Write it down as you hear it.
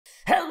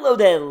Hello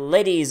there,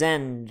 ladies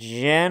and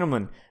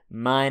gentlemen.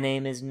 My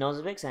name is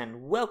Nozz,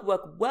 and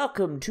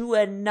welcome to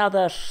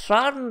another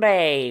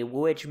Sunday,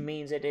 which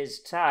means it is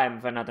time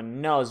for another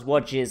Nozz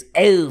watches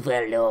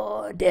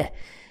Overlord.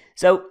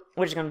 So,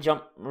 we're just gonna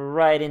jump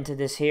right into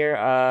this here.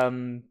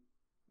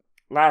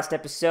 Last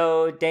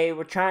episode, they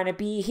were trying to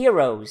be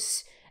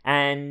heroes,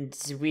 and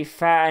we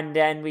learned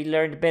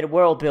a bit of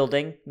world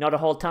building. Not a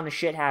whole ton of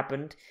shit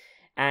happened,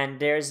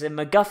 and there's a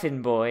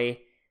MacGuffin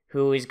boy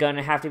who is going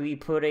to have to be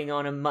putting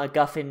on a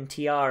MacGuffin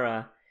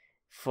tiara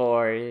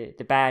for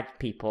the bad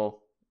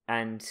people,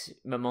 and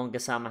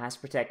Momonga-sama has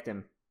to protect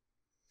him.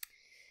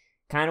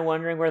 Kind of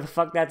wondering where the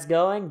fuck that's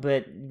going,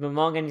 but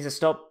Momonga needs to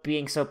stop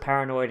being so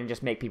paranoid and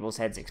just make people's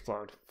heads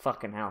explode.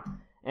 Fucking hell.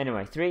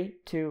 Anyway, 3,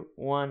 2,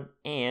 1,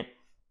 and...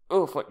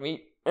 oh, fuck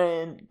me,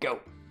 and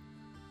go.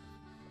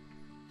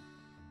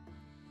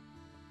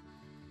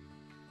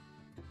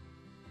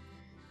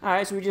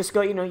 Alright, so we just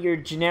got, your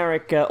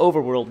generic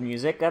overworld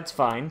music. That's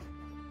fine.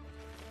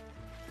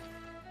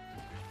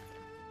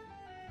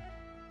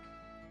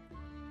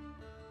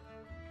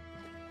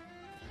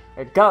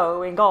 We're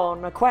going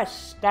on a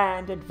quest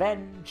and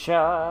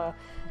adventure.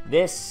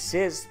 This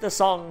is the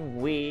song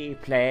we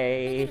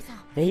play.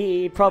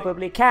 He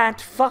probably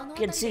can't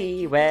fucking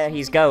see where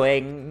he's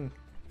going.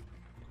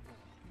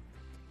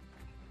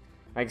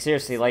 Like,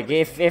 seriously, like,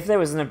 if there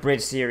was an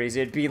abridged series,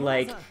 it'd be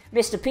like,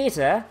 Mr.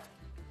 Peter,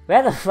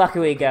 where the fuck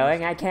are we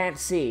going? I can't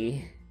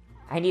see.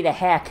 I need a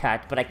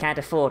haircut, but I can't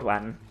afford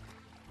one.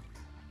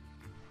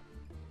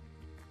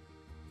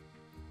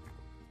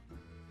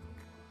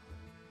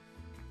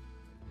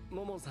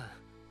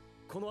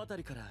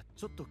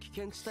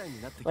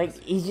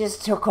 Like, he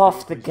just took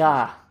off the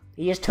ga.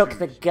 He just took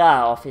the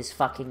ga off his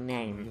fucking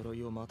name.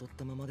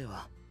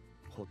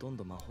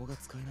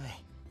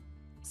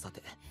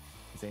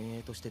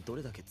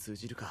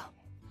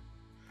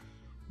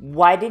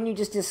 Why didn't you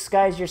just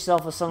disguise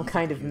yourself as some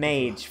kind of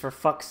mage, for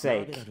fuck's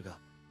sake?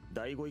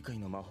 Like,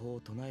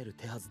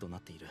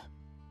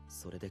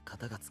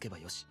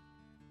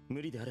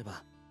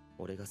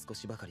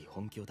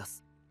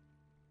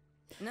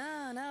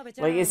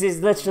 this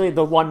is literally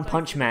the One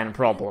Punch Man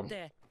problem.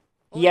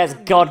 He has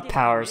god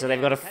power, so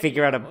they've got to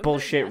figure out a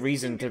bullshit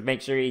reason to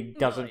make sure he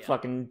doesn't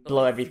fucking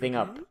blow everything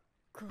up.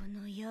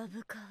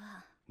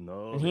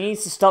 And he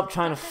needs to stop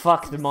trying to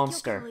fuck the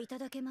monster.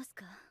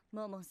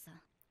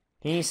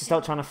 He needs to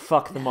stop trying to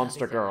fuck the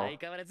monster girl.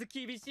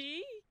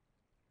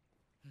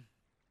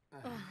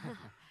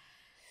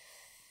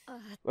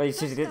 Like,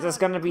 that's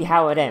gonna be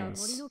how it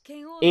ends.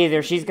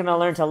 Either she's gonna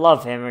learn to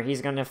love him, or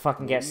he's gonna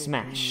fucking get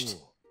smashed.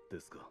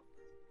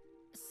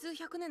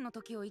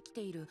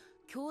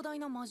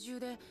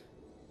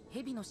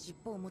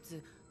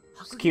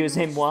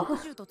 Excusez-moi.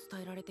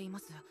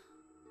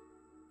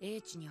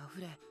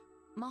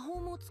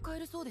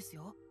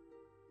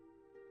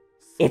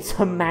 It's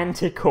a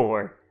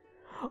manticore.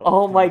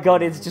 Oh my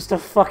god, it's just a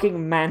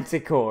fucking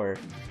manticore.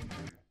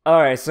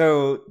 Alright,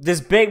 so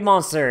this big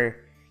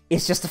monster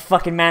is just a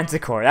fucking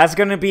manticore. That's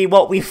gonna be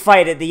what we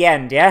fight at the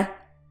end, yeah?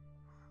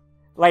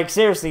 Like,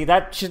 seriously,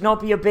 that should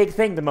not be a big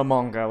thing to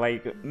Momonga.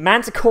 Like,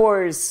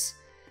 manticores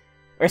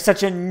are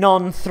such a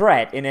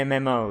non-threat in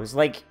MMOs.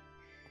 Like,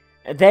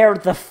 they're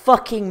the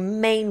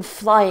fucking main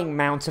flying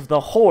mounts of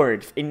the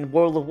Horde in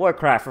World of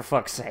Warcraft, for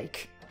fuck's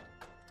sake.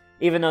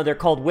 Even though they're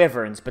called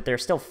wyverns, but they're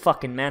still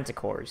fucking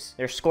manticores.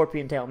 They're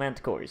scorpion tail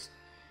manticores.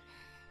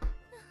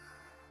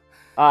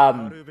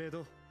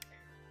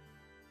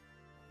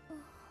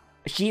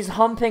 She's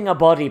humping a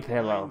body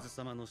pillow.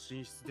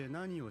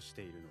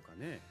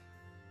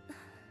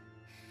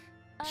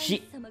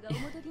 She...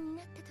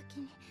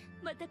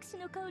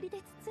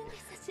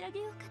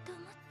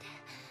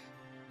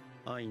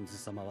 It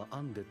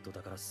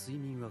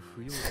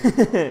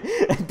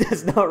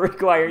does not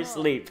require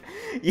sleep.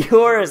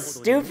 You're a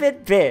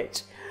stupid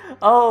bitch.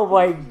 Oh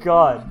my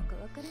god.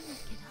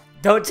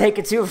 Don't take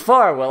it too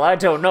far. Well, I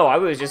don't know. I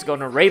was just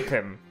gonna rape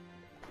him.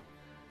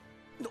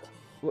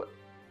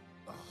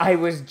 I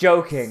was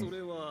joking.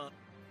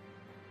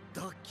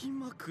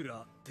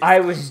 I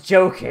was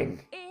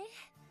joking.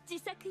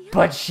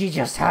 But she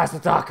just has the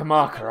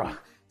Dakimakura.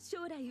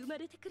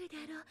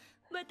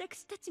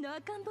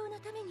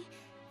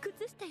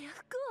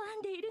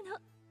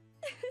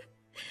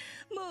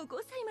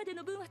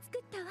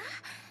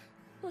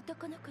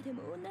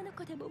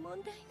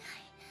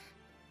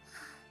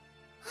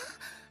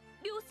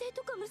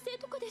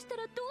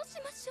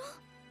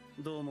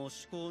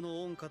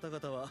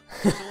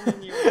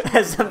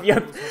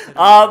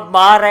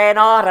 Mare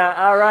Nara.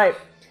 Alright.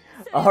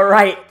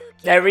 Alright.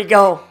 There we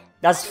go.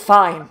 That's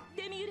fine.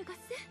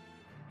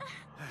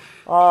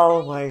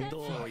 Oh my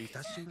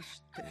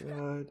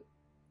god.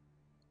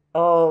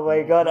 Oh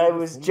my god, I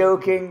was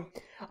joking.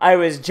 I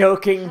was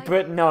joking,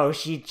 but no,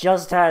 she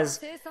just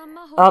has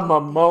a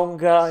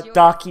Momonga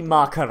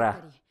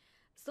Dakimakura.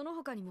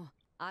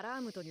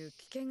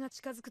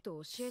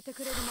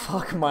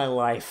 Fuck my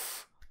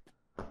life.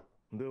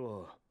 で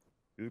は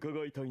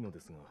伺いたいの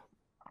ですが。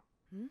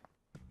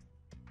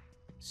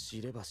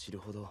知れば知る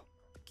ほど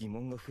疑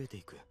問が増えて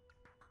いく。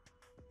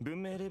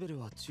文明レベル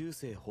は中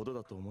世ほど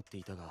だと思って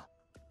いたが、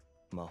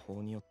魔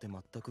法によって全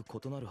く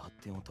異なる発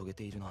展を遂げ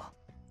ているな。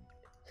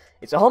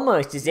It's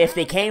almost as if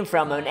they came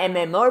from an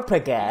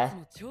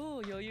MMORPG.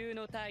 超余裕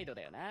の態度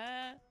だよな。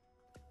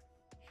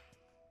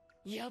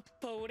やっ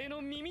ぱ俺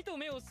の耳と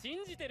目を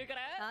信じてるか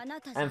ら。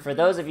 And for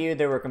those of you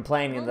that were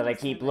complaining that I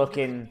keep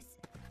looking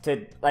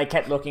I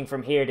kept looking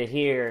from here to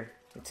here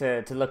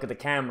to look at the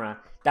camera,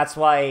 that's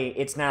why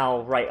it's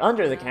now right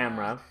under the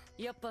camera.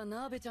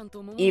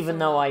 Even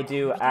though I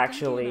do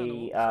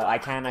actually, I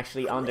can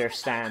actually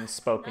understand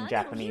spoken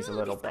Japanese a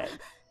little bit.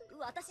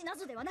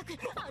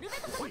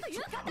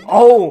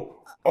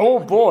 Oh! Oh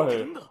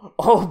boy!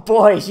 Oh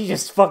boy, she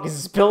just fucking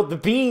spilled the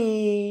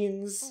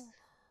beans!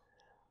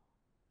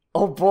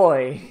 Oh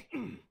boy.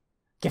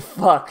 Get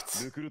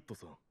fucked.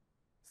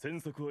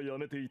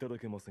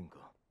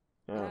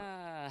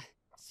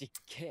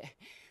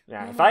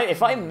 Yeah,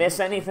 if I miss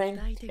anything,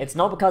 it's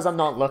not because I'm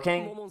not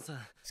looking,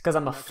 it's because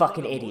I'm a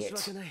fucking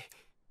idiot.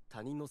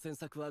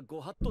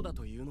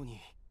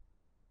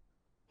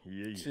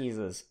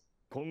 Jesus.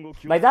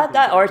 Like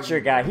that archer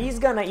guy, he's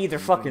gonna either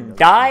fucking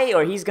die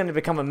or he's gonna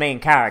become a main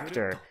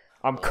character.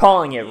 I'm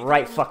calling it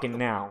right fucking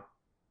now.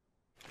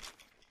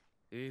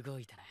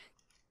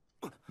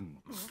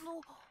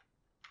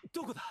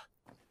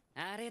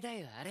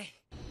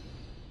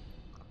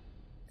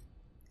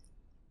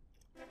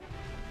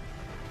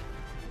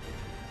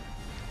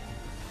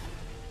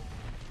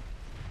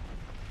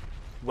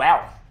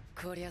 Wow.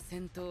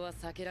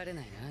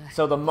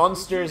 So the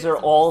monsters are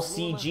all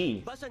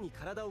CG.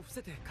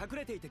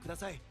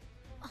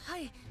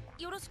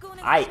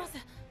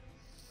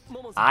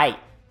 Aye.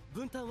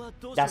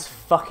 That's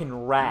fucking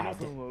rad.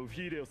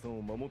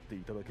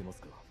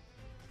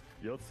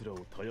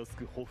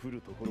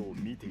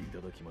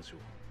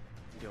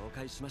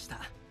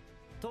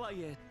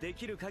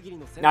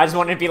 Now I just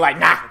wanted to be like,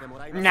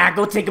 nah,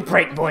 go take a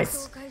break,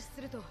 boys.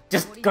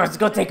 Just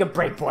go take a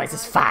break, boys,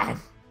 it's fine.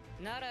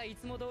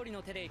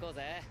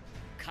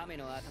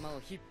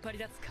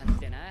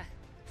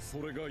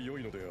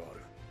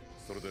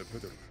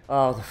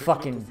 Oh,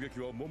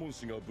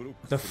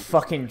 the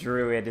fucking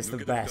druid is the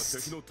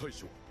best.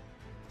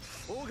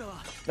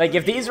 Like,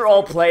 if these are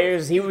all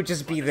players, he would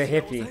just be the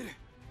hippie.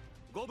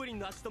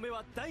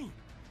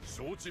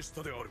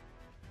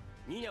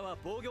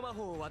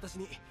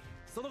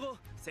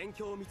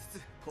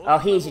 Oh,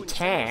 he's a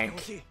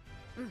tank.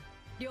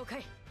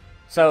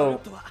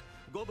 So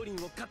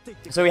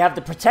we have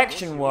the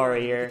Protection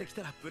Warrior,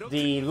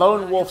 the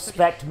Lone Wolf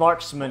Spect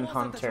Marksman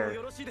Hunter,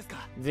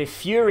 the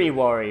Fury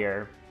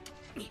Warrior,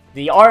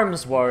 the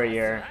Arms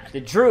Warrior,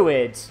 the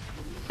Druid,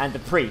 and the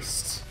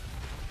Priest.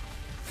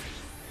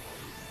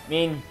 I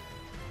mean,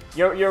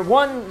 you're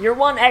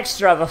one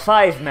extra of a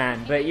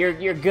 5-man, but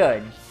you're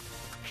good.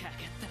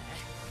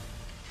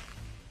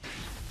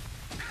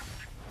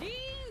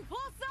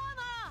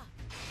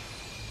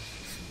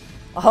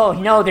 Oh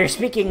no, they're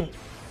speaking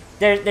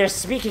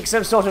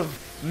some sort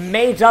of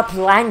made-up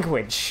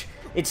language.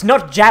 It's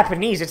not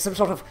Japanese, it's some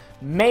sort of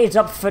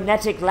made-up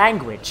phonetic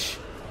language.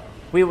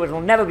 We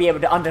will never be able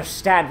to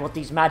understand what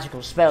these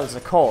magical spells are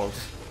called.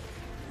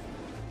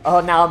 Oh,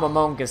 now I'm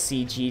Among Us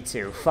CG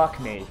too. Fuck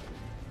me.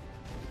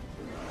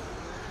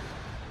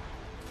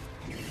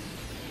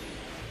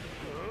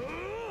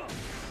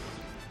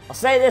 I'll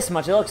say this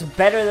much, it looks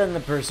better than the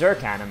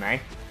Berserk anime. I'll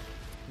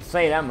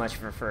say that much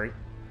for free.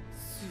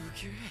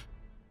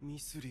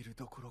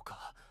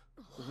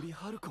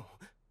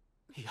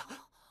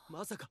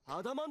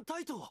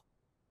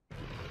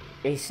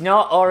 It's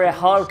not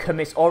Orichalcum,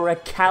 it's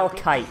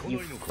Orichalcite, you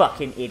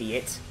fucking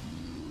idiot.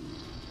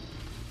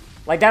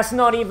 Like, that's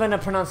not even a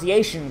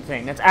pronunciation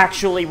thing, that's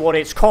actually what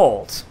it's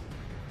called.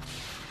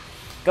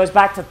 Goes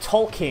back to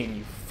Tolkien,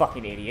 you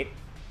fucking idiot.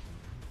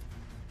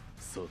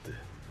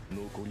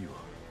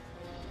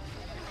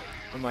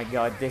 Oh my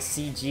god, this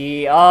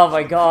CG, oh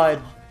my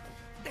god.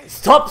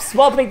 Stop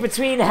swapping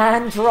between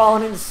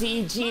hand-drawn and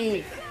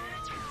CG!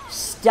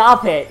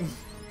 Stop it!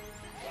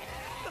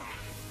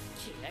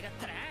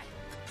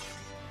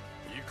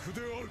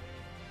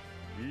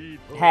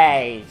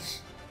 Hey,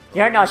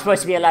 you're not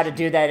supposed to be allowed to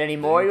do that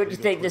anymore. What do you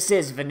think this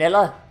is,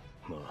 vanilla?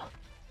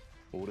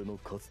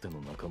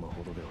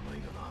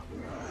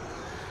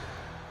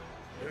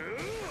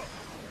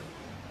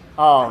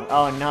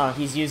 Oh no,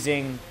 he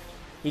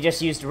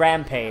just used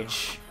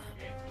Rampage.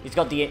 He's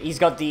got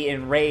the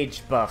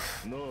Enrage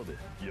buff.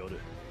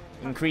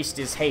 Increased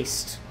his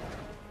haste.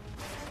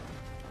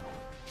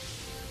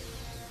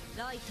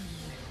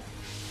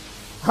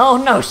 Oh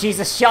no, she's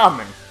a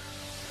shaman.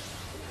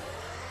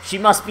 She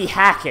must be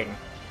hacking.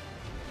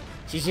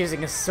 She's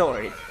using a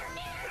sword.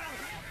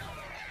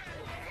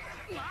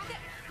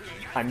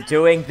 I'm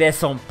doing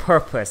this on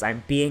purpose.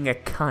 I'm being a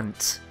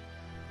cunt.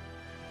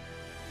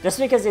 Just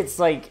because it's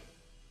like...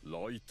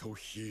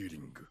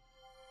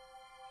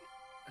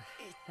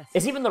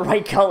 It's even the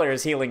right color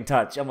as Healing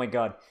Touch. Oh my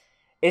god.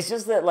 It's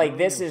just that, like,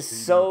 this is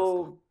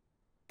so...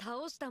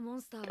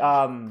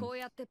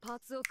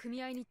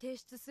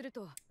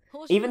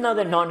 even though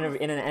they're not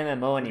in an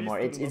MMO anymore,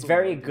 it's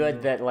very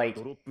good that like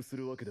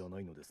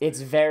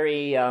it's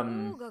very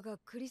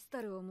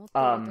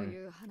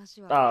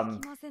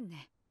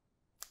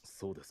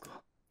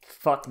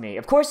fuck me.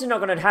 Of course they're not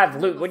gonna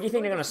have loot. What do you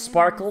think they're gonna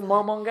sparkle,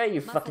 Momonga?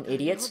 You fucking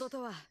idiots.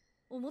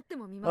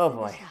 Oh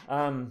boy.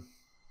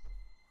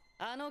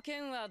 I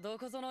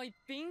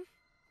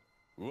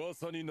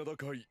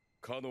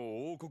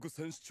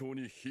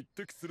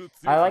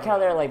like how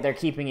they're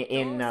keeping it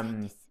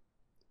in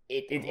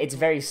it's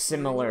very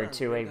similar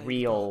to a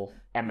real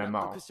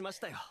MMO.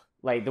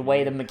 Like the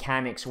way the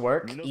mechanics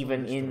work,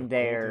 even in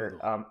their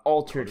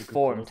altered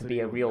form to be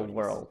a real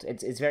world.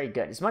 It's very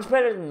good. It's much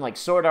better than like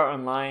Sword Art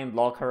Online,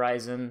 Log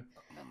Horizon.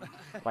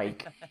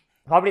 Like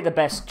probably the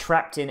best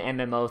trapped in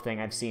MMO thing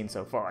I've seen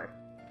so far.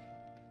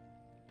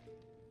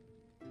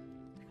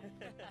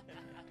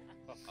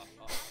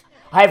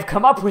 I've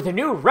come up with a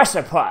new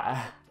recipe!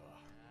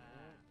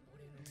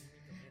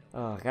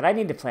 Oh god, I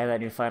need to play that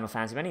new Final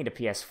Fantasy. I need a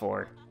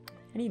PS4.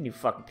 I need a new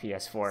fucking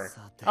PS4.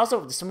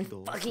 Also, there's so many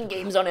fucking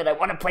games on it I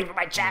want to play for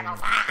my channel.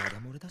 Ah!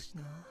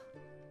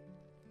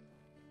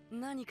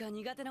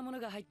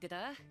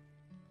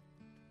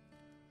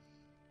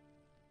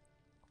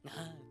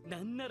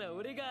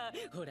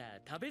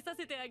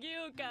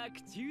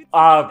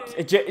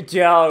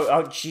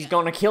 She's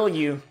gonna kill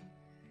you.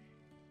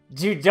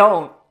 Dude,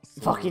 don't.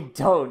 Fucking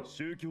don't.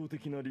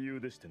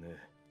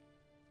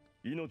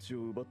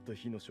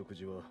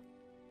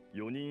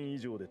 4人以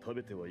上で食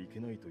べてはいけ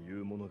ないとい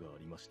うものがあ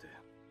りまして。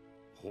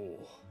ほう。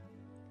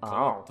Oh. 変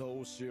わった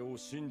教えを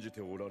信じて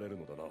おられる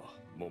のだな、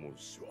モモウ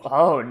シは。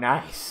Oh,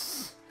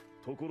 nice.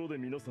 ところで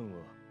皆さんは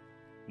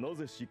な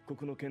ぜ漆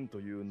黒の剣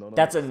という名前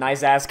That's a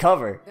nice ass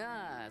cover.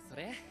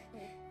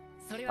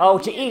 Oh,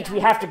 to eat we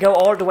have to go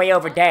all the way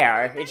over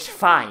there. It's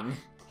fine.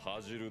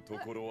 恥じると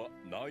ころは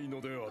ないの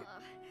である。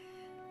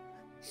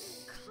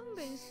勘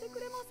弁して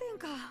くれません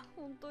か、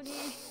本当に。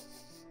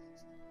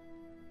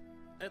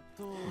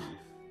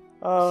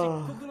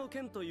漆黒の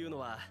剣というの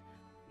は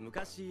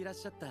昔いらっ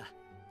しゃった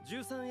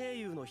13英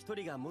雄の一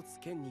人が持つ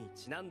剣に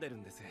ちなんでる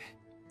んです。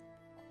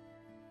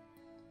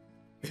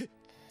え、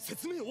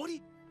説明終わ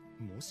り？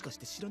もしかし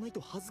て知らない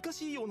と恥ずか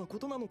しいようなこ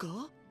となの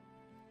か？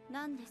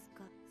何です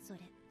かそれ？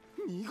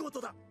見事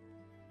だ。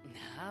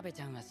なあべ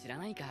ちゃんは知ら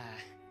ないか。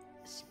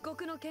漆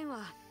黒の剣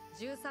は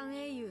13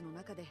英雄の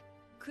中で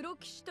黒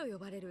騎士と呼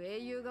ばれる英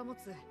雄が持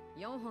つ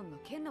4本の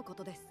剣のこ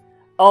とです。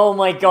Oh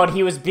my god,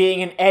 he was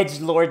being an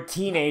edgelord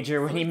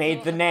teenager when he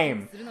made the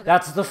name.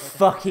 That's the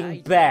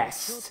fucking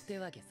best.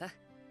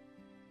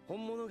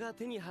 本物が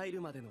手に入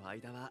るまでの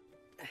間は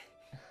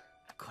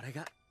これ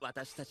が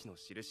私たちの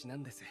印な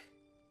んです。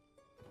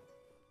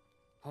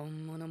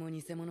本物も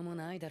偽物も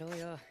ないだろう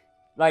よ。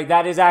 Like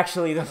that is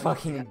actually the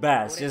fucking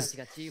best. Just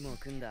he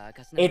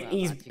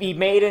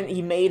made an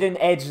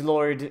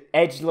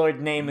edgelord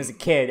name as a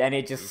kid and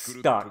it just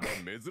stuck.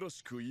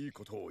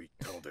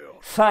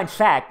 Fun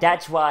fact,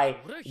 that's why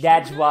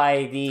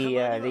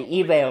the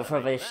email for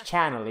this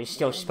channel is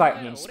still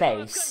Spartan in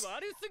space.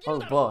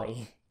 Oh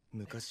boy.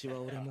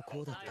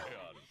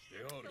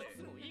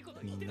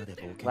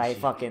 Like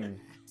fucking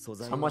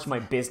how much my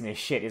business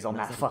shit is on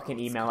that fucking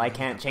email. I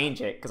can't change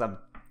it because I'm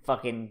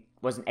fucking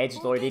was an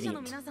edgelord idiot.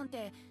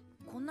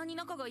 こんなに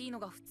仲がいいの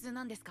が普通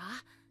なんですか？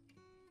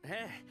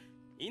え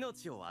え、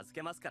命を預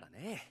けますから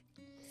ね。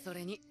そ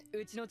れに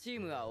うちのチー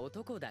ムは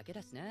男だけ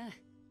だしな。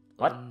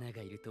 What? 女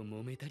がいると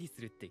揉めたりす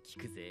るって聞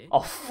くぜ。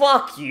 Oh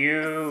fuck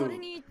you!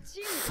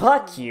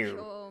 Fuck you!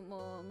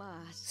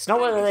 It's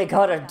not whether they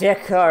got a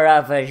dick or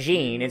a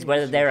vagine, it's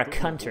whether they're a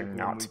cunt or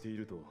not.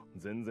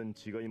 全然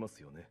違いま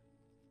すよね。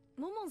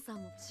モモンさん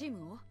もチー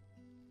ムを？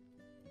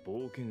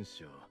冒険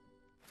者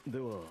で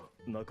は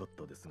なかっ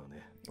たですが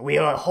ね。 We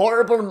were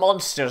horrible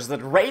monsters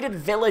that raided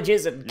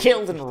villages and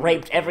killed and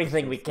raped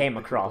everything we came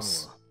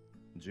across.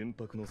 純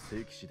白の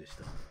聖騎士でし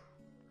た。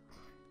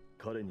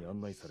彼に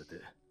案内され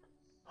て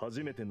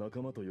初めて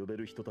仲間と呼べ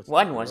る人たち。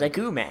One was a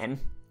goo man.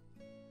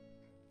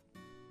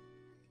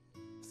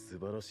 素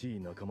晴らし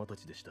い仲間た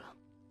ちでした。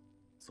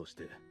そし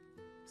て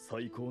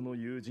最高の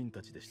友人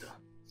たちでした。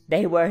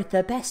 They were the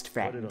best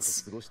彼らと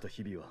friends. 過ごした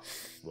日々は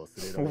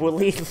忘れられません。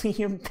 Willie,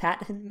 Liam,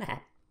 Pat, and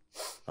Matt.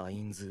 アイ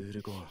ンズ・ウ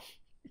ルゴン。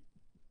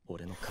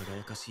俺の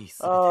輝かしい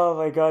姿。 Oh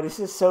my god, this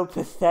is so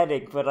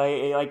pathetic, but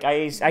I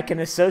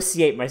can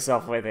associate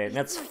myself with it.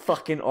 That's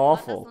fucking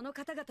awful. その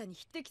方々に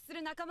匹敵す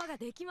る仲間が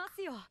できま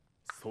すよ。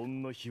そ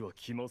んな日は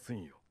来ませ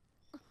んよ。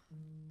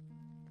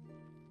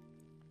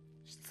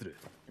失礼。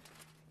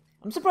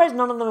 I'm surprised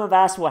none of them have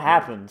asked what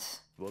happened.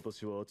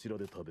 私はあちら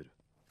で食べる。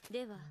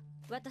では、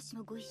私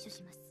もご一緒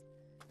します。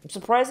 I'm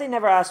surprised they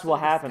never asked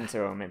what happened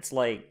to him. It's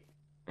like...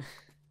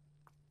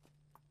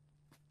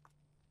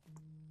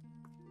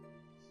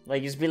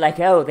 Like, just be like,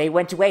 oh, they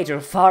went away to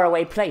a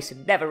faraway place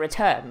and never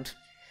returned.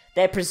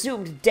 They're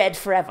presumed dead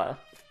forever.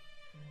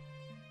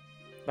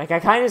 Like, I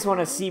kind of just want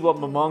to see what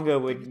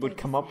Momonga would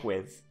come up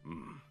with.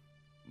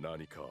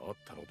 何かあっ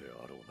たのであ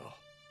ろうな。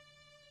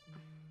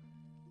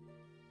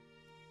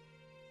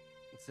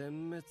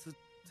全滅っ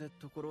て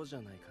ところじゃ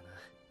ないか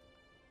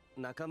な。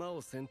仲間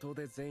を戦闘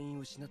で全員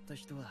失った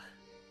人は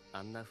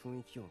あんな雰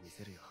囲気を見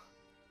せるよ。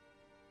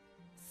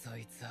そ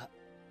いつは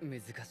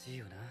難しい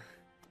よな。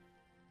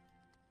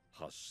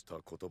発した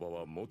言葉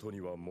は元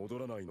には戻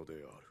らないのであ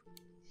る。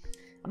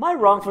 Am I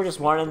wrong for just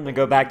wanting them to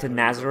go back to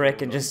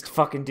Nazarick and just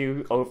fucking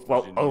do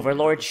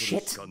Overlord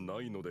shit?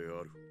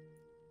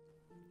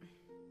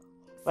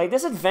 Like,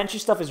 this adventure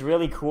stuff is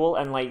really cool,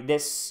 and like,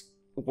 this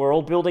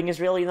world building is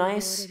really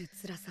nice,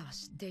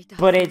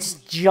 but it's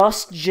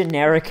just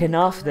generic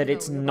enough that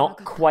it's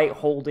not quite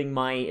holding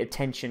my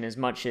attention as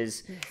much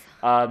as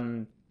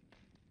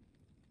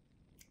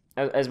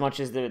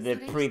the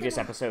previous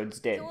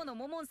episodes did.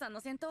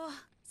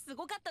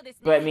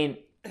 But I mean,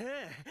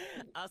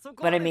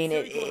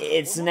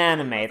 it's an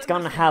anime. It's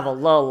gonna have a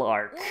lull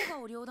arc.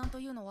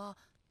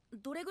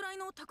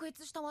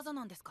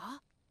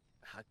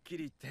 I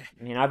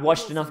mean, I've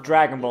watched enough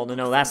Dragon Ball to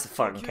know that's the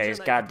fucking case.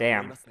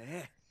 Goddamn.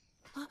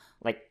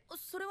 Like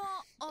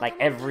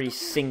every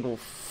single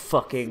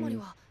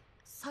fucking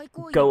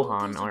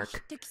Gohan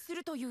arc.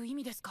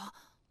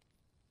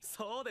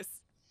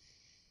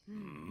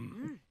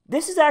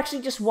 This is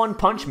actually just One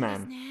Punch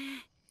Man.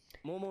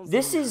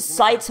 This is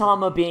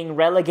Saitama being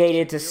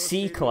relegated to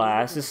C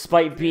class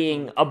despite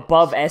being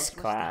above S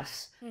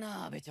class.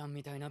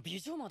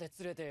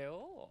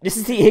 This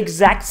is the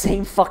exact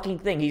same fucking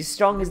thing. He's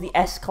strong as the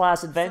S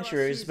class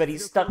adventurers, but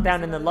he's stuck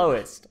down in the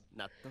lowest.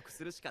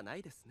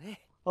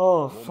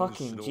 Oh,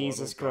 fucking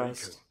Jesus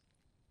Christ.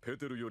 ペ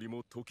テルより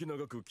も時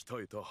長く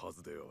鍛えたは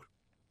ずである。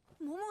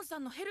モモンさ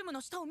んのヘルム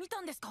の下を見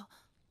たんですか？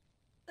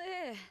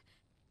ええ、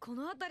こ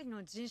の辺り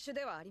の人種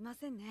ではありま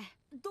せんね。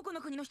どこの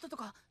国の人と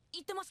か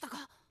言ってました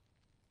か？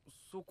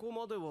そこ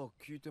までは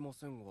聞いてま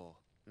せんが。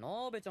ナ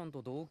ーベちゃん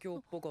と同郷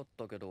っぽかっ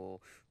たけ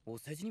ど、お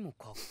世辞にも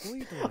かっこ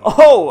いいと思う。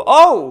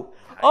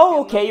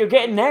Oh, okay, you're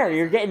getting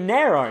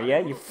there, aren't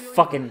you? You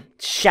fucking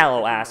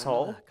shallow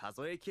asshole.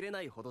 数えきれ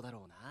ないほどだ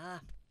ろう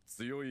な。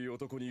強い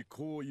男に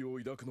好意を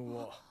抱くの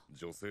は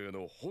女性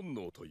の本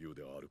能という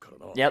であるか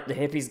らな。Yep, the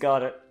hippies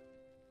got it.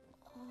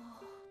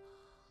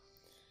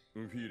 フ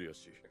ィーリア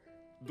氏、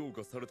どう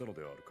かされたの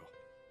であるか。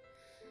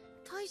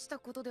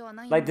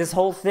 Like, this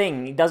whole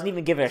thing, he doesn't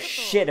even give a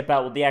shit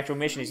about what the actual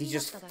mission is. He's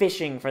just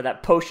fishing for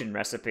that potion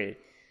recipe.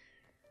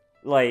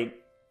 Like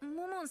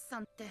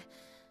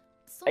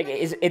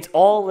it's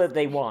all that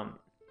they want.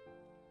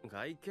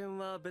 外見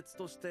は別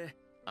として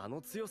あ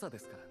の強さで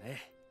すから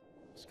ね。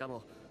しか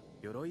も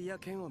鎧や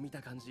剣を見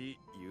た感じ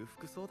裕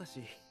福そうだ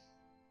し。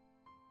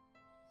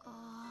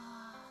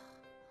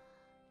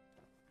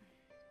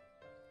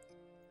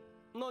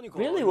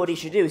Really, what he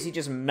should do is he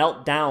just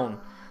melt down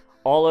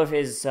all of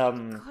his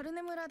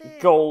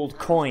gold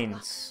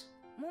coins.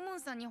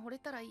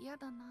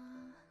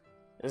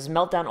 Just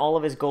melt down all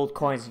of his gold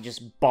coins and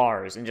just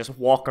bars and just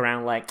walk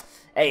around like,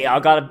 hey, I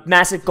got a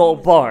massive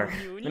gold bar.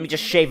 Let me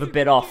just shave a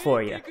bit off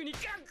for you.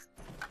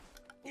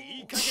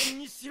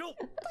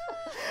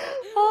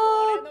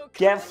 Oh,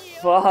 get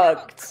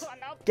fucked.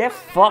 Get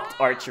fucked,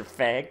 Archer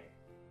Fag.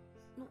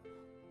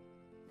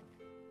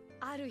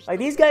 Like,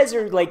 these guys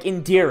are, like,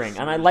 endearing,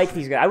 and I like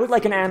these guys. I would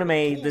like an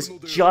anime that's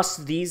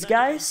just these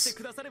guys,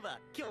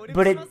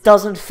 but it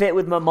doesn't fit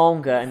with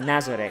Momonga and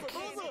Nazarick.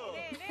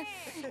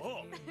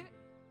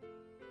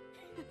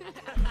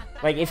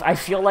 Like, if I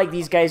feel like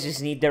these guys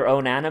just need their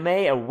own anime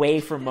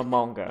away from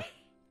Momonga.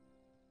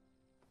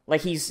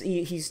 Like,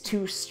 he's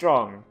too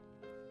strong.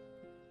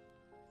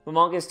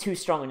 Momonga is too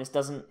strong, and this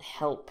doesn't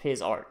help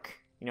his arc.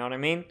 You know what I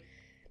mean?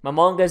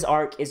 Momonga's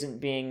arc isn't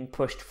being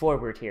pushed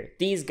forward here.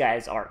 These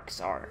guys' arcs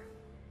are.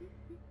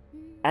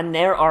 And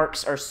their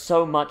arcs are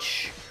so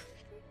much,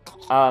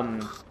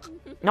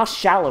 not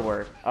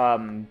shallower,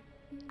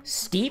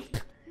 steep?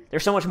 They're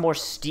so much more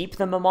steep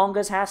than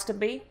Momonga's has to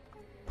be.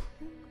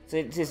 So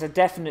it's a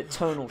definite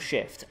tonal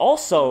shift.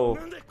 Also,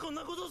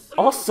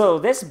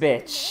 this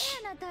bitch.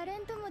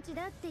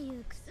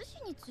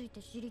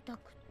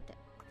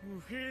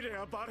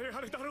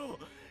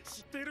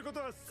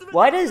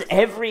 Why does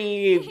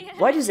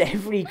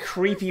every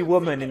creepy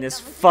woman in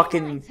this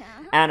fucking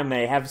anime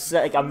have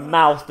like a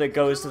mouth that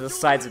goes to the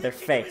sides of their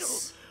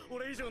face?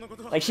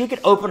 Like, she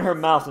could open her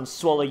mouth and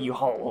swallow you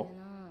whole.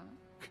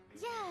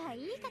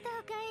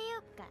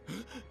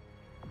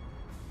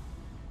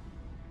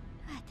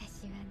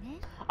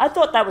 I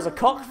thought that was a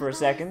cock for a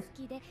second.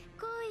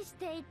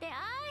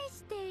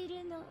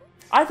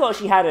 I thought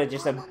she had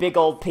just a big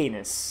old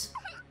penis.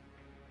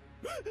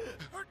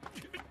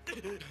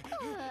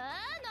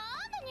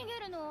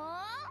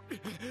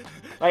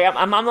 Like,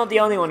 I'm not the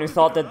only one who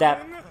thought that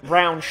that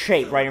round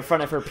shape right in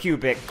front of her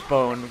pubic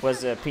bone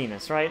was a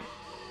penis, right?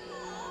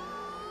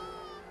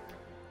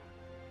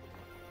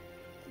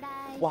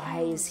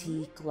 Why is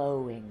he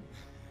glowing?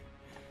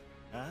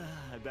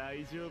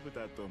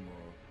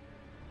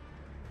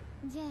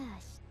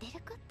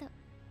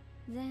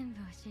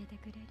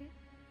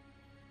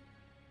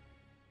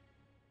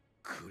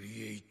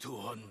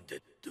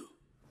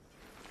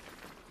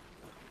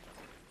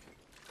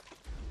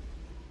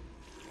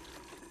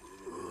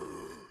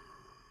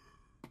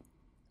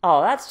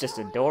 Oh, that's just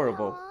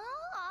adorable.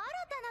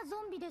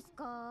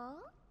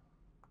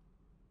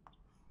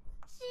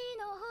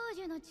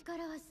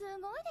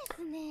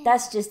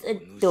 That's just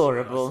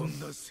adorable. 主が遊ん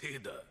だせ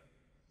いだ。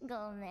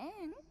ごめん。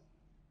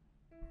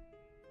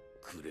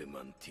クレマ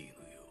ンティーヌ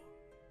よ。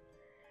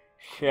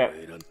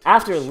 Shit.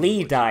 After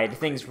Lee died,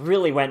 things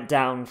really went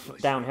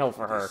downhill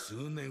for her. 数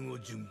年を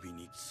準備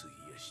に費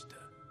やした。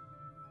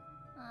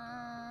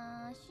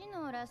死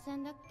の螺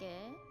旋だっけ？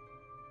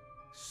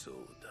そう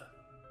だ。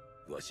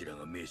わしら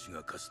が名手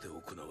がかつて行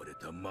われ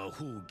た魔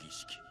法儀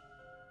式。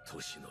都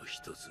市の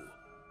一つ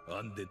を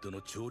アンデッドの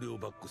調量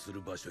バックす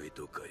る場所へ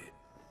と変え、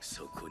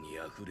そこに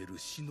溢れる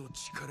死の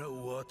力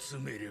を集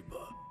めれば、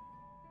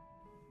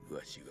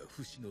わしが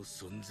不死の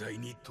存在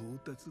に到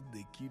達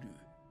できる。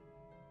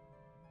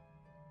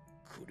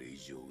これ以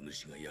上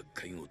主が厄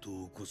介事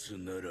を起こす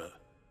なら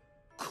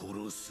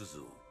殺す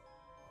ぞ。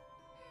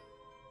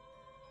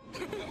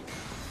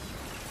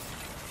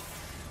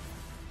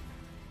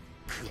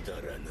く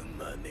だらぬ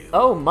真似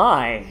を。 Oh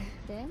my.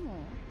 で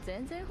も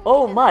全然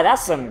Oh my, that's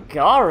some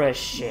Gara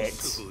shit.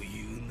 そう言う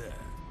な。いや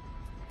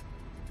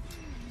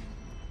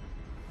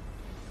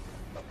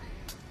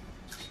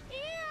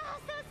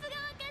さすが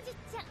赤字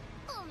ちゃん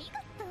お見事。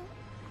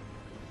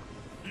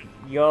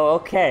 Yo,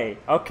 okay.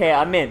 Okay,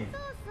 I'm in. そ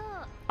うそう。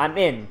 I'm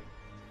in.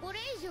 これ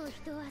以上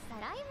人はさ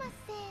らいま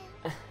せん。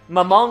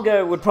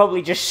 Momonga would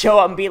probably just show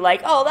up and be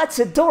like, oh, that's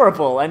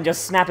adorable, and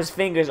just snap his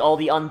fingers. All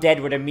the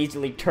undead would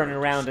immediately turn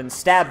around and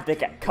stab the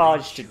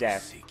Kaj to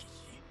death.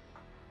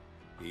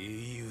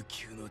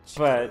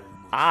 But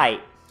I...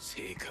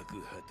 性格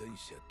破綻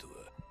者とは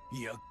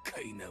厄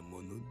介な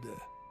ものだ。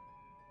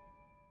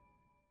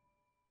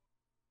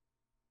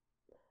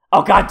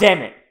 Oh, god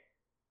damn it!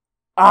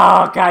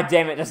 Oh, god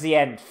damn it, that's the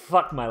end.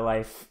 Fuck my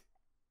life.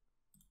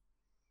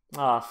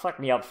 Oh, fuck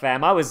me up,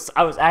 fam. I was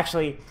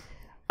actually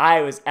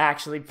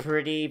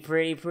pretty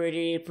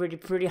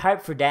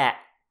hyped for that.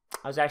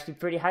 I was actually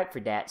pretty hyped for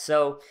that.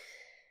 So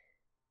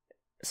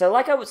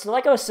like I was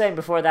saying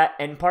before that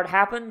end part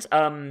happened,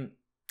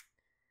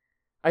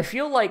 I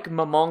feel like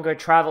Momonga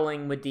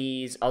traveling with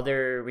these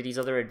other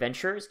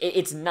adventures,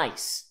 it's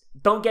nice.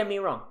 Don't get me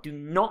wrong. Do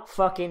not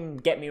fucking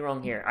get me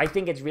wrong here. I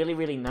think it's really,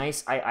 really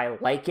nice. I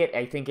like it.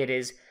 I think it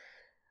is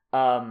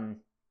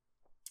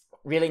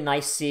really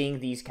nice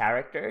seeing these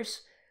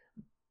characters.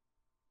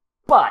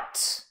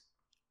 But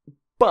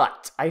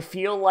I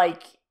feel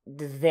like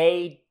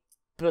they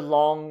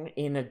belong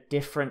in a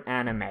different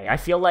anime. I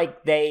feel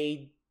like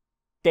they're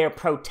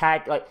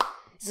like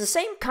it's the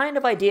same kind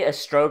of idea as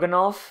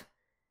Stroganoff,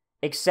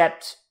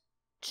 except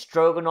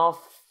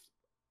Stroganoff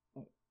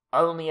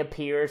only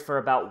appeared for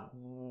about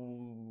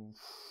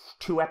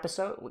 2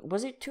 episodes.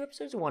 Was it 2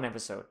 episodes or 1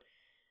 episode?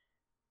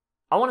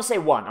 I want to say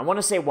one.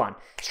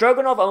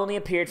 Stroganoff only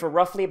appeared for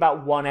roughly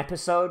about 1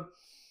 episode,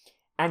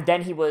 and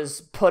then he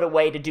was put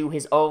away to do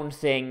his own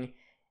thing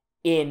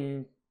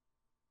in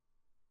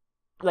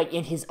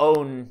his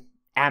own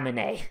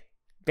anime,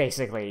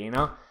 basically, you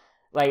know?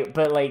 But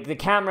the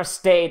camera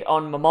stayed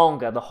on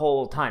Momonga the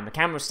whole time.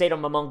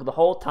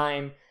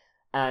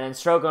 And then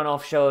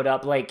Stroganoff showed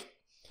up, like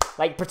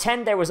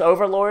pretend there was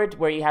Overlord,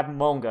 where you have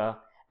Momonga,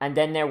 and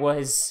then there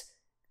was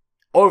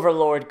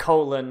Overlord :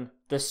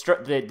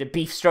 the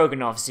Beef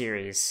Stroganoff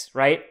series,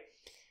 right?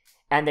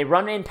 And they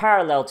run in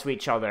parallel to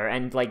each other,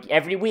 and like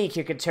every week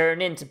you could turn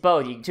into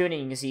both. You can tune in,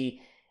 you can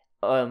see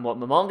what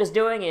Momonga's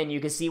doing, and you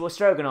can see what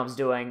Stroganoff's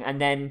doing,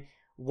 and then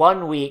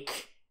one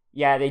week,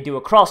 they do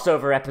a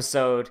crossover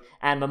episode,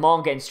 and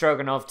Momonga and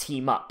Stroganoff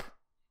team up,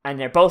 and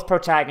they're both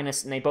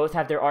protagonists, and they both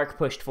have their arc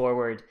pushed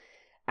forward,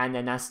 and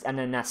then that's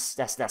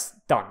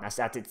done.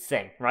 That's its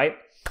thing, right?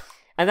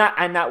 And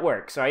that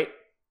works, right?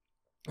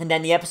 And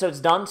then the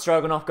episode's done.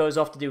 Stroganoff goes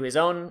off to do his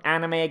own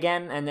anime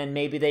again, and then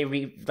maybe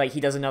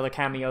he does another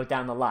cameo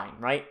down the line,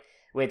 right?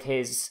 With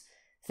his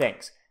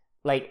things,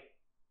 But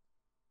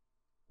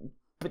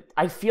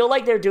I feel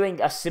like they're doing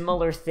a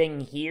similar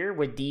thing here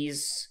with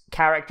these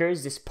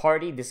characters, this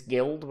party, this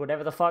guild,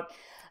 whatever the fuck,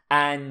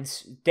 and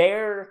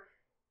their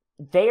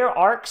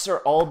arcs are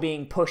all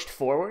being pushed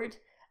forward,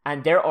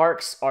 and their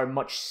arcs are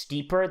much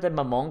steeper than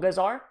Momonga's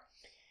are.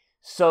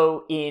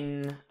 So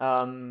in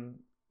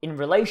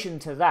relation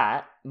to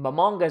that,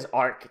 Momonga's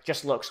arc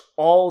just looks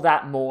all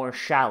that more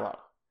shallow.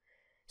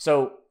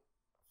 So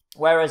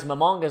whereas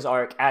Momonga's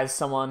arc, as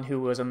someone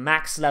who was a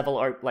max level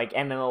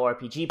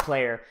MMORPG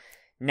player,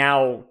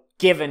 now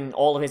given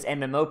all of his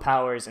MMO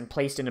powers and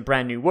placed in a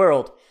brand new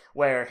world,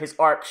 where his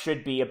arc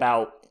should be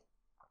about,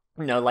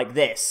 like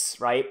this,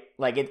 right?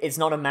 Like, it's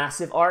not a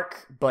massive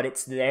arc, but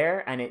it's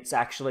there, and it's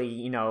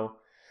actually,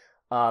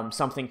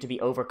 something to be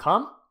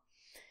overcome.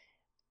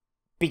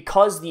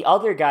 Because the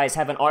other guys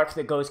have an arc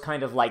that goes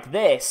kind of like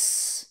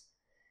this,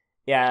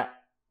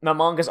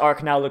 Momonga's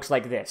arc now looks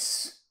like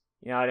this.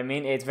 You know what I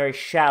mean? It's very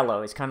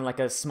shallow. It's kind of like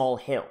a small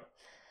hill.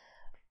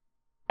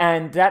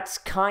 And that's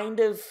kind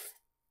of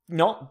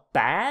not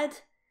bad,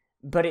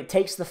 but it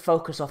takes the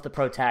focus off the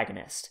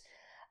protagonist.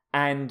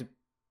 And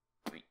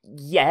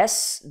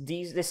yes,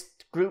 this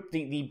group,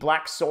 the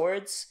Black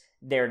Swords,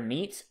 they're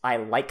neat. I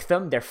like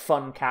them. They're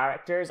fun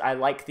characters. I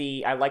like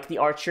the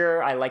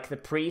archer. I like the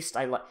priest.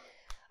 I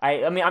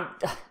mean,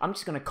 I'm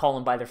just gonna call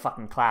them by their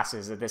fucking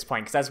classes at this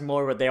point, because that's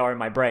more what they are in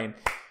my brain.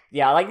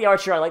 Yeah, I like the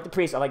archer, I like the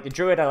priest, I like the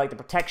druid, I like the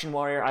protection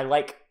warrior, I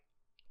like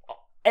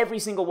every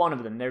single one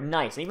of them. They're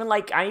nice. I even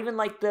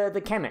like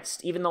the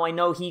chemist, even though I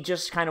know he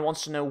just kind of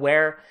wants to know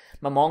where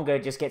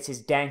Momonga just gets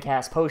his dank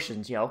ass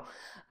potions, yo.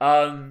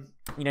 You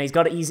know,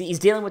 he's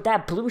dealing with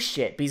that blue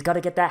shit, but he's got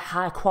to get that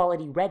high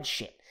quality red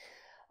shit.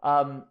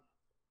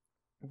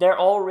 They're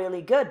all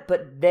really good,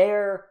 but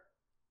their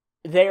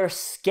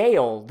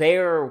scale,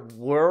 their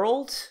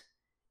world,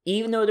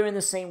 even though they're in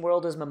the same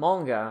world as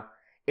Momonga,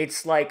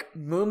 it's like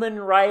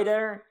Moomin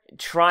Rider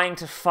trying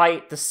to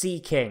fight the Sea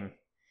King.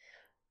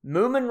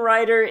 Moomin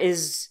Rider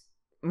is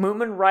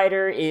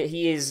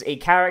he is a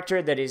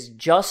character that is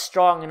just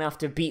strong enough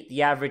to beat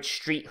the average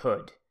street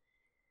hood.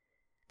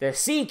 The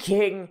Sea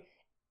King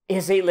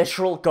is a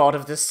literal god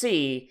of the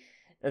sea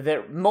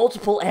that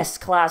multiple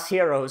S-class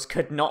heroes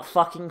could not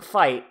fucking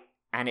fight,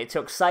 and it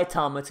took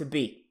Saitama to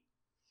beat.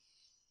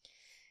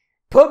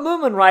 Put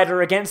Moomin Rider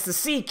against the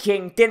Sea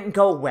King didn't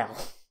go well.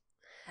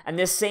 And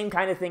this same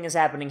kind of thing is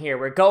happening here.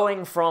 It'd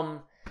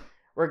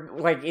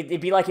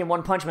be like in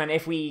One Punch Man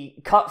if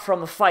we cut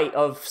from a fight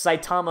of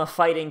Saitama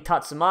fighting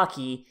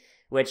Tatsumaki,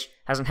 which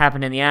hasn't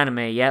happened in the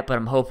anime yet, but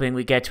I'm hoping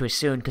we get to it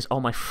soon, because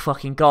oh my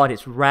fucking god,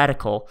 it's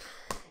radical.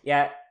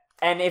 Yeah,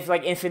 and if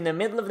in the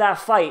middle of that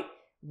fight,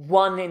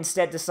 one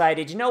instead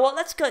decided, you know what,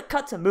 let's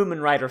cut to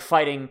Moomin Rider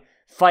fighting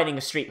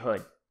a street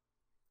hood.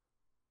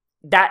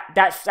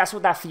 That's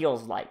what that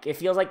feels like. It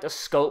feels like the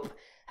scope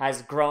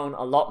has grown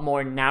a lot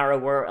more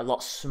narrower, a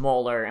lot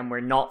smaller, and we're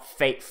not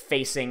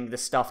facing the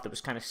stuff that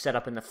was kind of set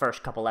up in the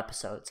first couple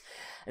episodes.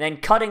 And then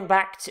cutting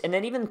back to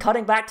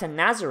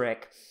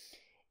Nazarick,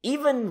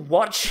 even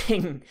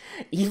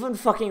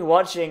fucking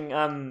watching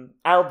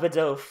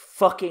Albedo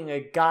fucking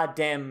a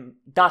goddamn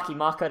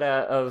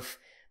Dakimakura of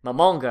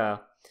Momonga,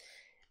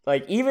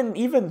 like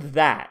even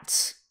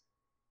that,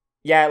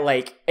 yeah,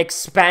 like,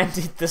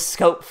 expanded the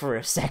scope for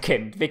a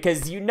second,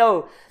 because you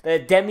know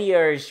that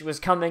Demiurge was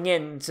coming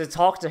in to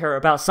talk to her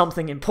about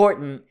something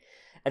important,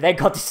 and then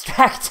got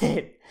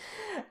distracted.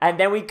 And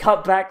then we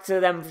cut back to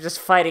them just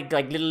fighting,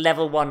 like, little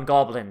level 1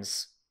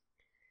 goblins.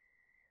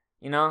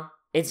 You know?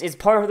 It's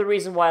part of the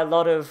reason why a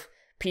lot of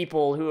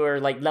people who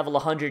are, like, level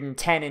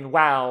 110 in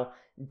WoW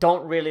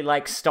don't really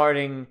like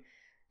starting,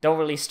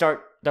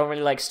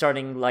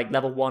 like,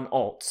 level 1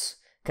 alts.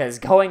 Because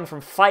going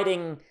from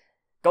fighting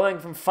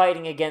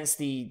against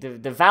the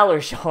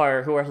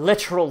Valorshar, who are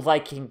literal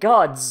Viking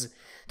gods,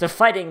 to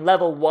fighting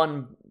level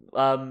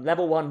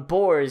 1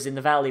 boars in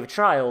the Valley of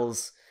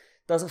Trials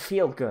doesn't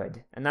feel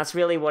good. And that's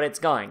really what it's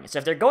going. So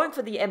if they're going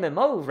for the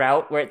MMO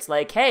route, where it's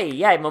like, hey,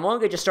 yeah,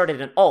 Momonga just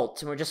started an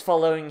alt, and we're just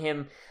following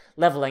him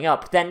leveling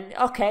up, then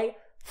okay,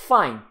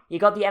 fine, you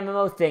got the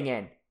MMO thing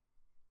in.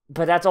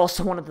 But that's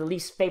also one of the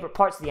least favorite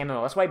parts of the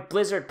MMO. That's why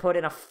Blizzard put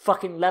in a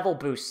fucking level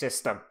boost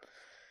system.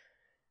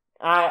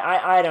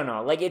 I don't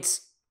know. Like,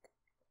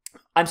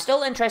 I'm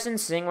still interested in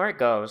seeing where it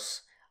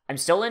goes. I'm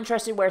still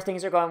interested where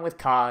things are going with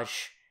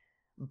Kaj,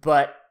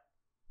 but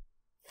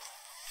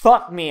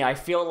fuck me, I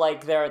feel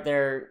like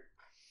they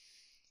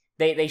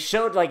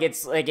showed, like,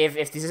 it's like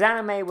if this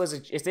anime was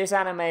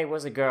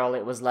a girl,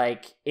 it was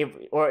like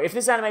if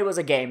this anime was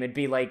a game, it'd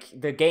be like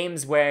the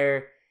games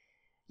where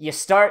you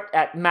start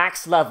at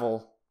max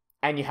level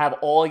and you have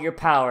all your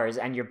powers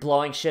and you're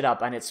blowing shit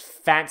up and it's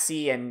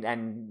fancy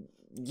and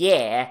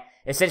yeah,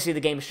 essentially the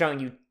game's showing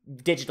you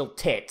digital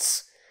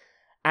tits.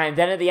 And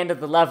then at the end of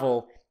the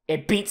level,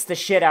 it beats the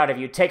shit out of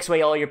you, takes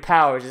away all your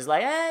powers, is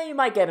like, you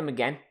might get him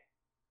again.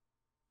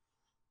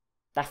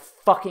 That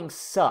fucking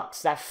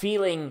sucks. That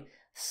feeling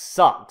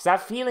sucks.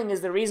 That feeling is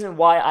the reason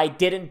why I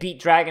didn't beat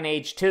Dragon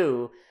Age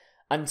 2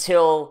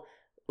 until,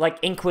 like,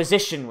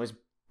 Inquisition was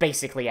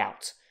basically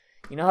out.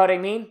 You know what I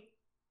mean?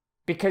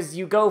 Because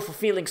you go for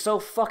feeling so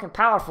fucking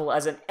powerful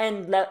as an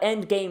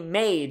end game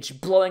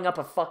mage blowing up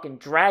a fucking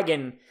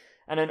dragon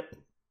and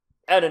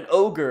an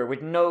ogre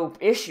with no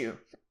issue.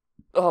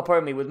 Oh,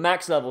 pardon me, with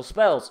max level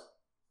spells.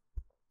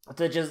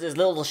 So just this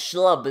little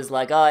schlub is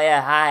like, oh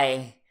yeah,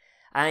 hi,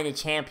 I'm the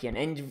champion.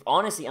 And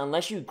honestly,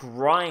 unless you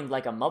grind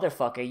like a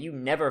motherfucker, you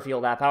never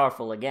feel that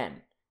powerful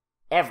again.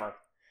 Ever.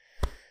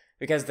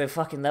 Because the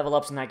fucking level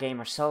ups in that game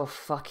are so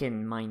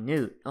fucking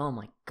minute. Oh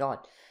my god.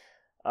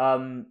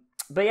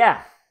 But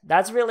yeah,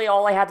 that's really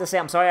all I had to say.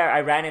 I'm sorry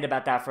I ranted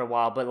about that for a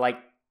while, but like,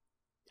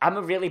 I'm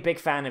a really big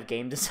fan of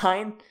game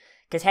design.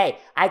 Because hey,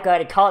 I go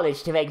to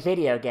college to make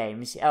video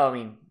games. Oh, I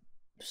mean,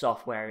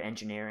 software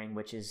engineering,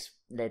 which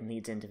then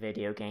leads into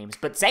video games,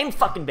 but same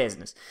fucking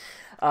business.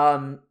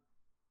 So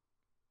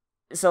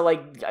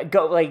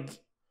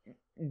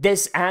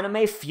this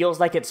anime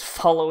feels like it's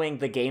following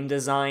the game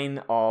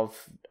design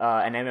of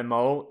an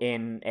MMO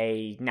in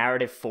a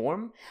narrative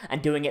form,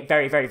 and doing it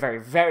very, very, very,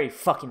 very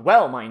fucking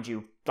well, mind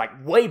you. Like,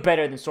 way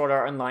better than Sword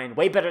Art Online,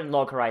 way better than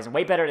Log Horizon,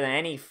 way better than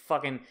any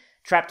fucking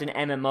trapped in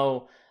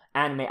MMO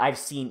anime I've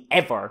seen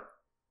ever.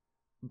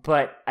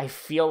 But I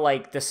feel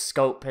like the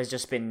scope has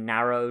just been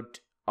narrowed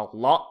a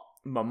lot.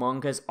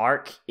 Momonga's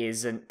arc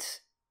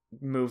isn't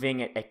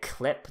moving at a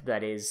clip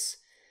that is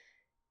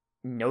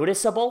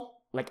noticeable,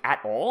 like, at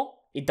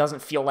all. it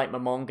doesn't feel like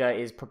Momonga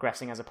is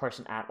progressing as a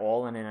person at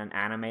all, and in an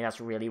anime,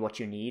 that's really what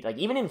you need. Like,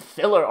 even in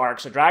filler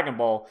arcs of Dragon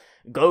Ball,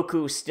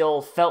 Goku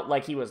still felt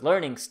like he was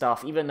learning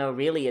stuff, even though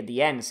really at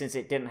the end, since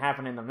it didn't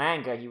happen in the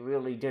manga, he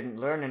really didn't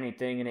learn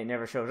anything, and it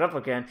never shows up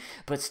again.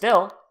 But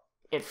still,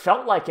 it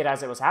felt like it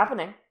as it was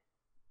happening.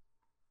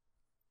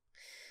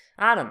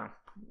 I don't know.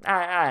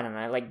 I don't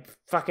know. Like,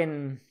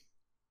 fucking...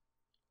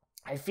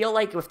 I feel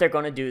like if they're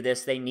gonna do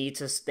this, they need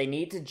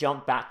to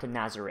jump back to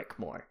Nazarick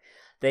more.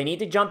 They need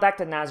to jump back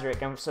to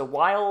Nazarick, and so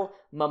while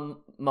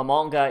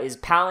Momonga is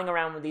palling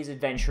around with these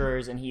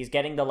adventurers, and he's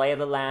getting the lay of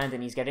the land,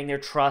 and he's getting their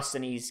trust,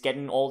 and he's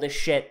getting all this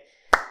shit,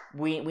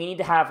 we need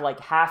to have, like,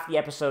 half the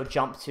episode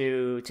jump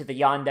to the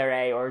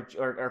Yandere,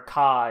 or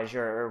Kaj,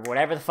 or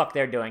whatever the fuck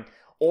they're doing,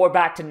 or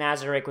back to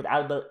Nazarick with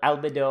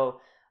Albedo,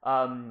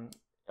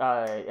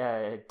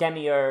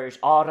 Demiurge,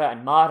 Aura,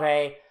 and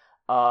Mare,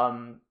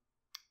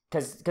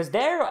 because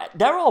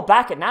they're all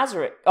back at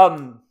Nazarick,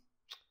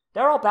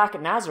 they're all back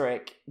at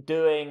Nazarick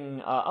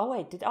doing... oh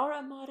wait, did Aura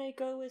and Mare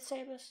go with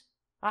Sabus?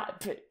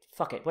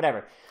 Fuck it,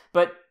 whatever.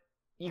 But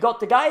you got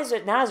the guys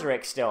at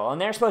Nazarick still,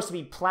 and they're supposed to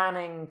be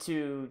planning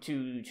to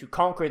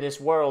conquer this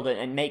world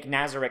and make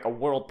Nazarick a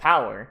world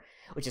power,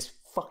 which is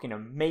fucking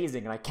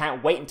amazing, and I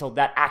can't wait until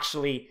that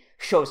actually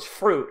shows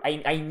fruit.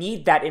 I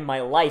need that in my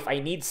life. I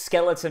need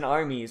skeleton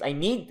armies. I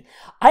need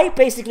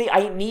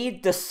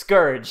the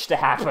Scourge to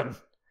happen.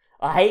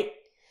 Alright?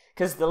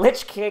 Because the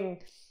Lich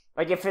King...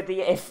 Like,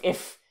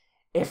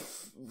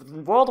 if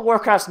World of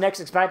Warcraft's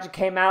next expansion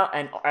came out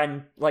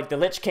and like the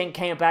Lich King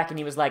came back and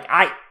he was like,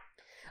 I'm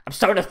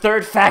starting a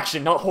third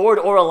faction, not Horde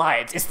or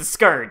Alliance, it's the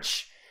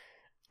Scourge.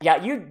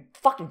 Yeah, you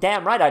fucking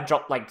damn right I'd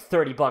drop like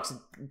 $30 and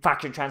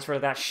faction transfer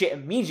that shit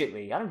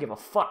immediately. I don't give a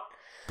fuck.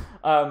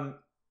 Other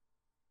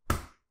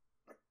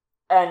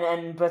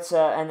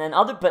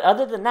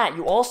than that,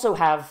 you also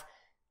have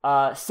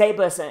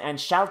Sabus and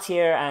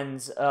Shaltir and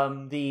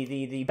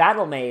the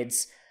battle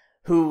maids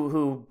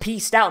who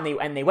pieced out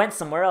and they went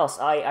somewhere else.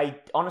 I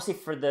honestly,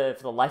 for the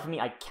life of me,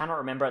 I cannot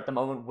remember at the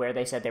moment where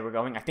they said they were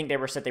going. I think they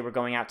said they were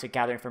going out to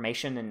gather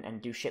information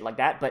and do shit like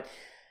that, but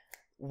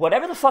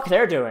whatever the fuck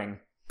they're doing,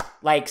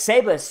 like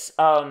Sabus,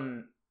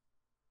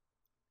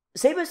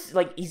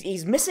 like,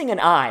 he's missing an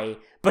eye,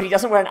 but he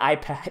doesn't wear an eye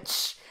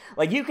patch.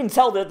 Like, you can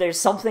tell that there's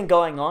something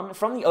going on.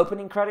 From the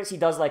opening credits, he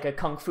does, like, a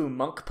kung fu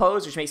monk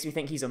pose, which makes me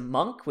think he's a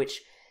monk,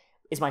 which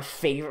is my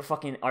favorite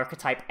fucking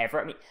archetype ever.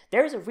 I mean,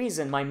 there's a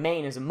reason my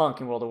main is a monk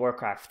in World of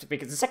Warcraft,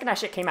 because the second that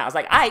shit came out, I was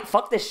like, aight,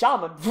 fuck this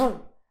shaman.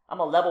 I'm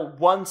a level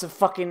 1 to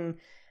fucking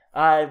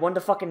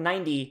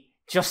 90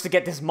 just to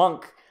get this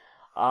monk.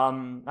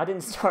 I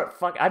didn't start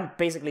I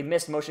basically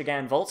missed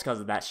Moshigan Volts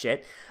because of that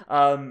shit.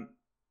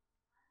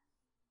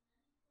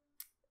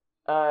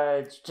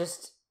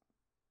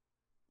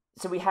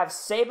 So we have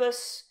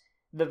Sabus,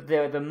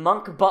 the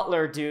monk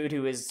butler dude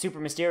who is super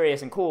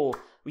mysterious and cool.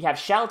 We have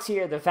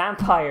Shaltir, the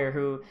vampire,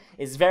 who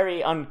is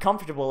very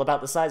uncomfortable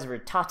about the size of her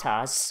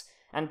tatas.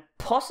 And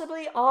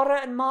possibly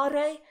Aura and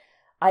Mare?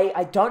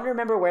 I don't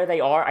remember where they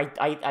are.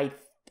 I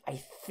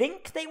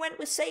think they went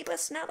with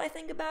Sabus, now that I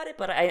think about it,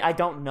 but I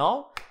don't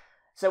know.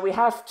 So we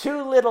have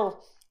two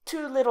little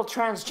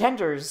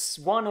transgenders,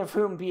 one of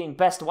whom being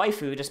best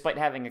waifu, despite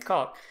having a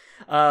cock,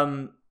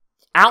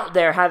 out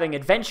there having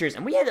adventures,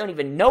 and we don't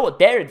even know what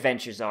their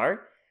adventures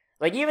are.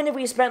 Like, even if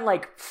we spent,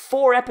 like,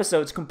 4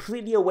 episodes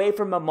completely away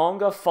from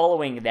Momonga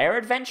following their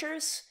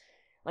adventures,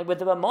 like, with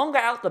the Momonga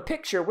out the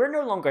picture, we're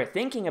no longer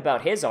thinking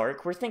about his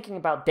arc, we're thinking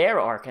about their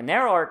arc, and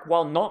their arc,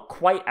 while not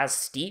quite as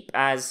steep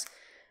as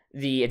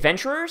the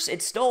adventurers,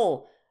 it's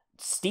still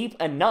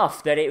steep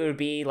enough that it would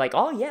be like,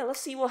 oh yeah,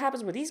 let's see what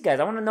happens with these guys.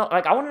 I want to know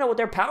what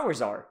their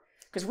powers are.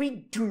 Because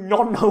we do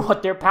not know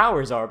what their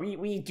powers are.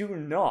 We do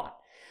not.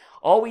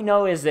 All we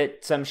know is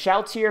that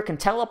Shaltir can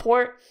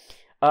teleport.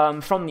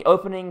 From the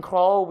opening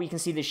crawl, we can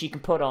see that she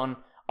can put on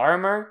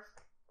armor,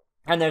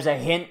 and there's a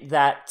hint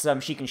that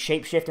she can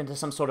shapeshift into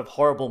some sort of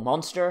horrible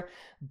monster,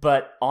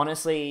 but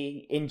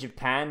honestly, in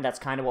Japan, that's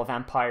kind of what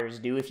vampires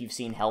do. If you've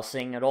seen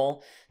Hellsing at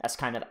all, that's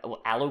kind of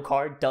what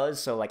Alucard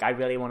does, so like, I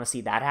really want to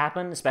see that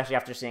happen, especially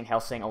after seeing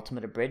Hellsing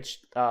Ultimate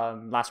Abridged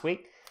last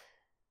week.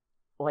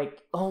 Like,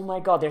 oh my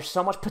god, there's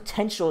so much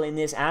potential in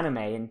this anime,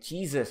 and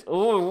Jesus,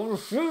 oh, I want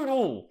to see it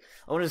all.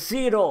 I want to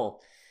see it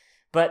all.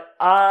 But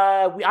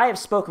I have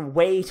spoken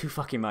way too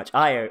fucking much.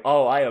 I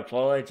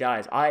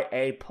apologize. I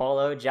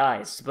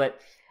apologize. But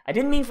I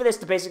didn't mean for this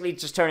to basically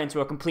just turn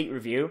into a complete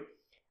review.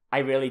 I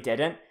really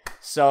didn't.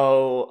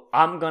 So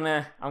I'm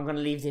gonna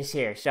leave this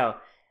here. So,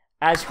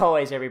 as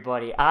always,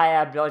 everybody, I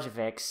am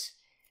Dojavix.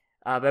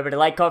 Remember to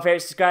like, comment, favorite,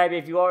 subscribe.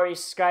 If you already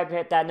subscribed,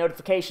 hit that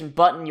notification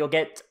button. You'll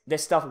get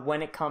this stuff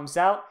when it comes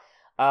out.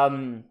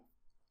 I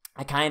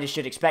kind of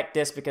should expect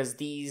this because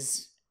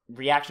these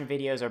reaction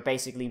videos are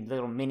basically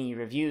little mini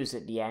reviews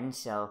at the end,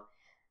 so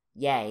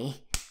yay.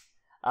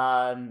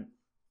 Yeah,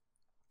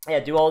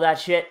 do all that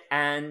shit,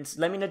 and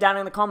let me know down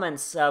in the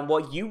comments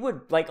what you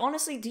would like.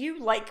 Honestly, do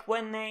you like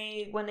when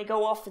they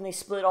go off and they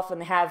split off and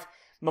they have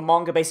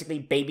Momonga basically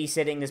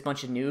babysitting this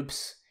bunch of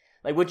noobs?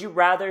 Like, would you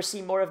rather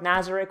see more of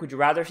Nazarick? Would you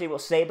rather see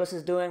what Sabus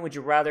is doing? Would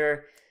you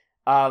rather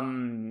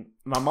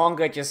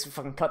Momonga just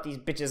fucking cut these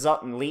bitches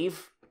up and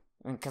leave?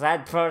 Because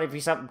that'd probably be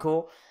something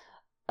cool.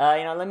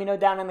 Let me know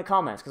down in the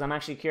comments, because I'm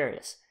actually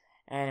curious.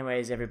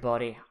 Anyways,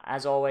 everybody,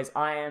 as always,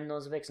 I am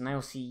Nozz, and I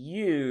will see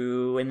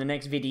you in the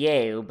next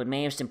video, but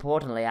most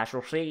importantly, I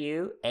shall see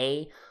you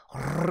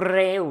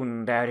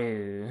around.